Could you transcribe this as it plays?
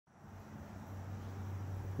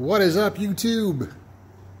What is up, YouTube?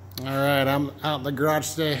 All right, I'm out in the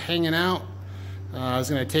garage today hanging out. I was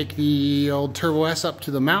gonna take the old Turbo S up to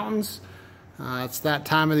the mountains. It's that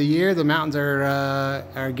time of the year. The mountains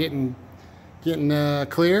are getting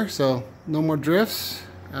clear, so no more drifts.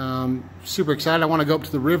 Super excited. I want to go up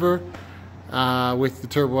to the river with the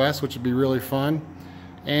Turbo S, which would be really fun.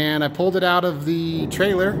 And I pulled it out of the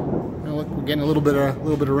trailer. Oh, look, we're getting a little bit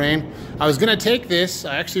of rain. I was gonna take this.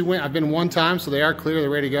 I actually went. I've been one time, so they are clear. They're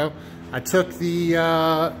ready to go. I took the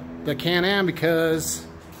Can-Am because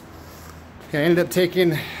I ended up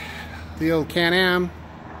taking the old Can-Am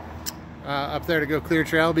up there to go clear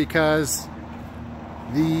trail because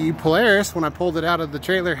the Polaris, when I pulled it out of the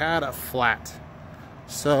trailer, had a flat.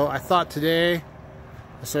 So I thought today,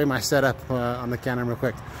 I'll show you my setup on the Can-Am real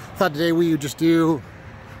quick. I thought today we would just do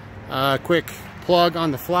a quick plug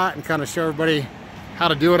on the flat and kind of show everybody how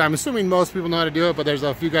to do it. I'm assuming most people know how to do it, but there's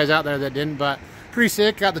a few guys out there that didn't. But pretty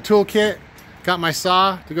sick. Got the toolkit, got my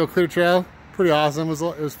saw to go clear trail. Pretty awesome.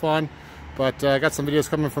 It was fun. But I got some videos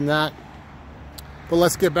coming from that. But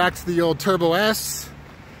let's get back to the old Turbo S.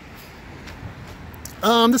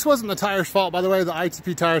 This wasn't the tire's fault, by the way. The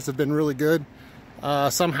ITP tires have been really good.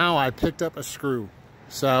 Somehow I picked up a screw.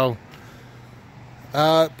 So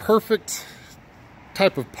perfect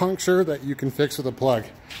type of puncture that you can fix with a plug.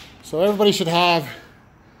 So everybody should have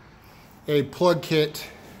a plug kit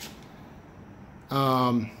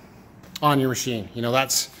on your machine. You know,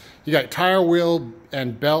 you got tire, wheel,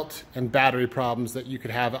 and belt and battery problems that you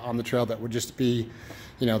could have on the trail that would just be,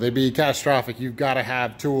 you know, they'd be catastrophic. You've got to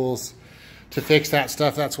have tools to fix that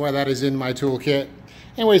stuff. That's why that is in my toolkit.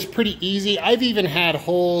 Anyways, pretty easy. I've even had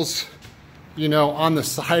holes, you know, on the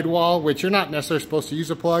sidewall, which you're not necessarily supposed to use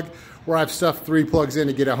a plug, where I've stuffed 3 plugs in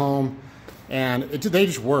to get it home, and they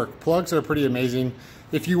just work. Plugs are pretty amazing.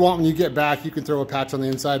 If you want, when you get back, you can throw a patch on the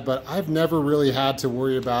inside, but I've never really had to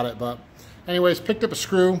worry about it. But anyways, picked up a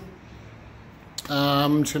screw.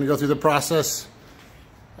 I'm just gonna go through the process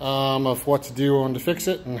of what to do to fix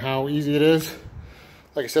it and how easy it is.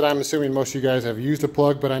 Like I said, I'm assuming most of you guys have used a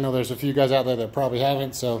plug, but I know there's a few guys out there that probably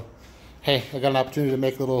haven't. So, hey, I got an opportunity to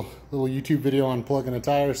make a little YouTube video on plugging a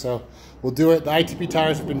tire, so we'll do it. The ITP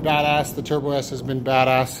tires have been badass. The Turbo S has been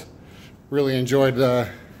badass. Really enjoyed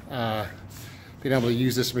being able to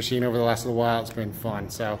use this machine over the last little while. It's been fun.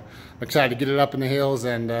 So I'm excited to get it up in the hills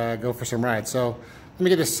and go for some rides. So let me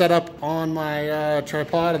get this set up on my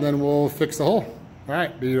tripod, and then we'll fix the hole. All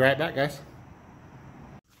right, be right back, guys.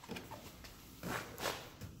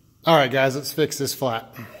 All right, guys, let's fix this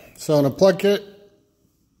flat. So in a plug kit,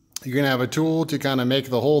 you're gonna have a tool to kind of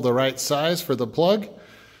make the hole the right size for the plug.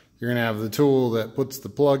 You're gonna have the tool that puts the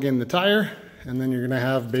plug in the tire, and then you're gonna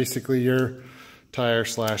have basically your tire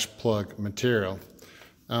 / plug material.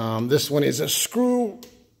 This one is a screw,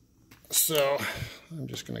 so I'm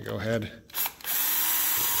just gonna go ahead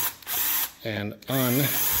and unscrew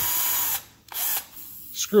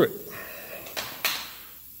it.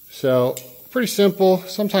 So pretty simple.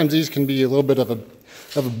 Sometimes these can be a little bit of a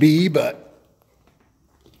bee, but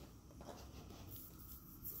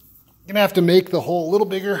you're gonna have to make the hole a little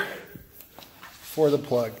bigger for the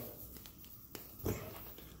plug.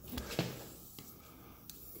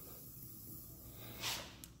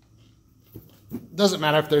 Doesn't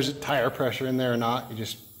matter if there's a tire pressure in there or not. You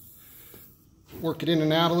just work it in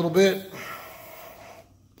and out a little bit.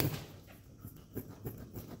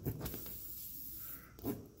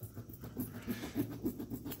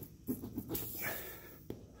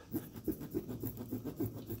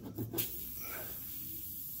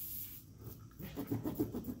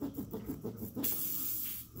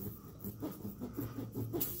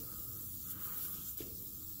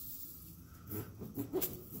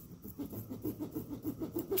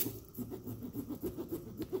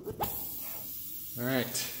 All right.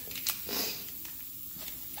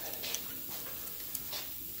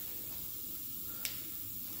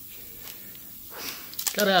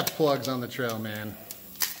 Gotta have plugs on the trail, man.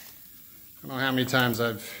 I don't know how many times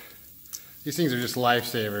these things are just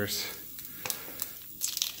lifesavers.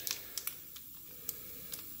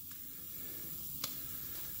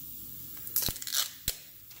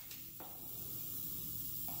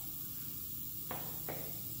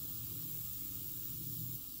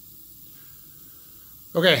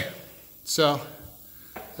 Okay, so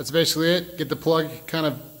that's basically it. Get the plug kind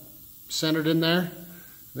of centered in there.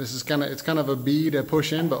 This is it's kind of a bee to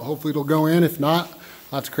push in, but hopefully it'll go in. If not,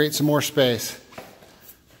 I'll have to create some more space.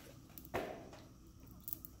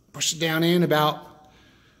 Push it down in about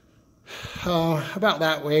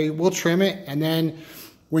that way. We'll trim it, and then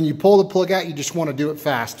when you pull the plug out, you just want to do it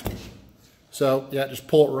fast. So yeah, just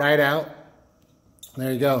pull it right out.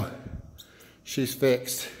 There you go. she's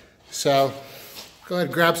fixed. So go ahead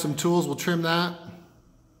and grab some tools, we'll trim that.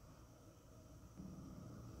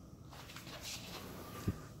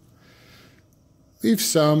 Leave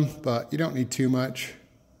some, but you don't need too much.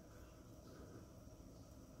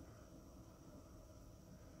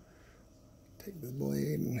 Take the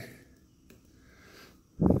blade and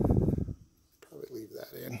probably leave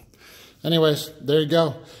that in. Anyways, there you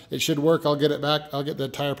go. It should work. I'll get it back. I'll get the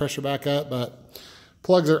tire pressure back up, but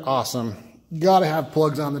plugs are awesome. You gotta have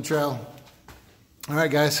plugs on the trail. All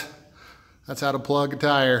right, guys, that's how to plug a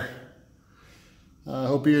tire. I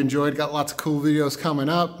hope you enjoyed. Got lots of cool videos coming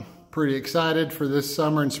up. Pretty excited for this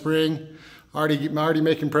summer and spring. Already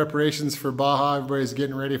making preparations for Baja. Everybody's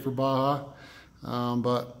getting ready for Baja.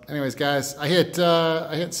 But anyways, guys, I hit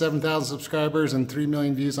 7,000 subscribers and 3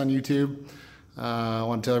 million views on YouTube. I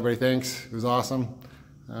want to tell everybody thanks. It was awesome.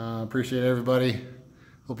 Appreciate everybody.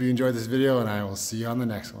 Hope you enjoyed this video, and I will see you on the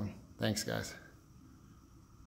next one. Thanks, guys.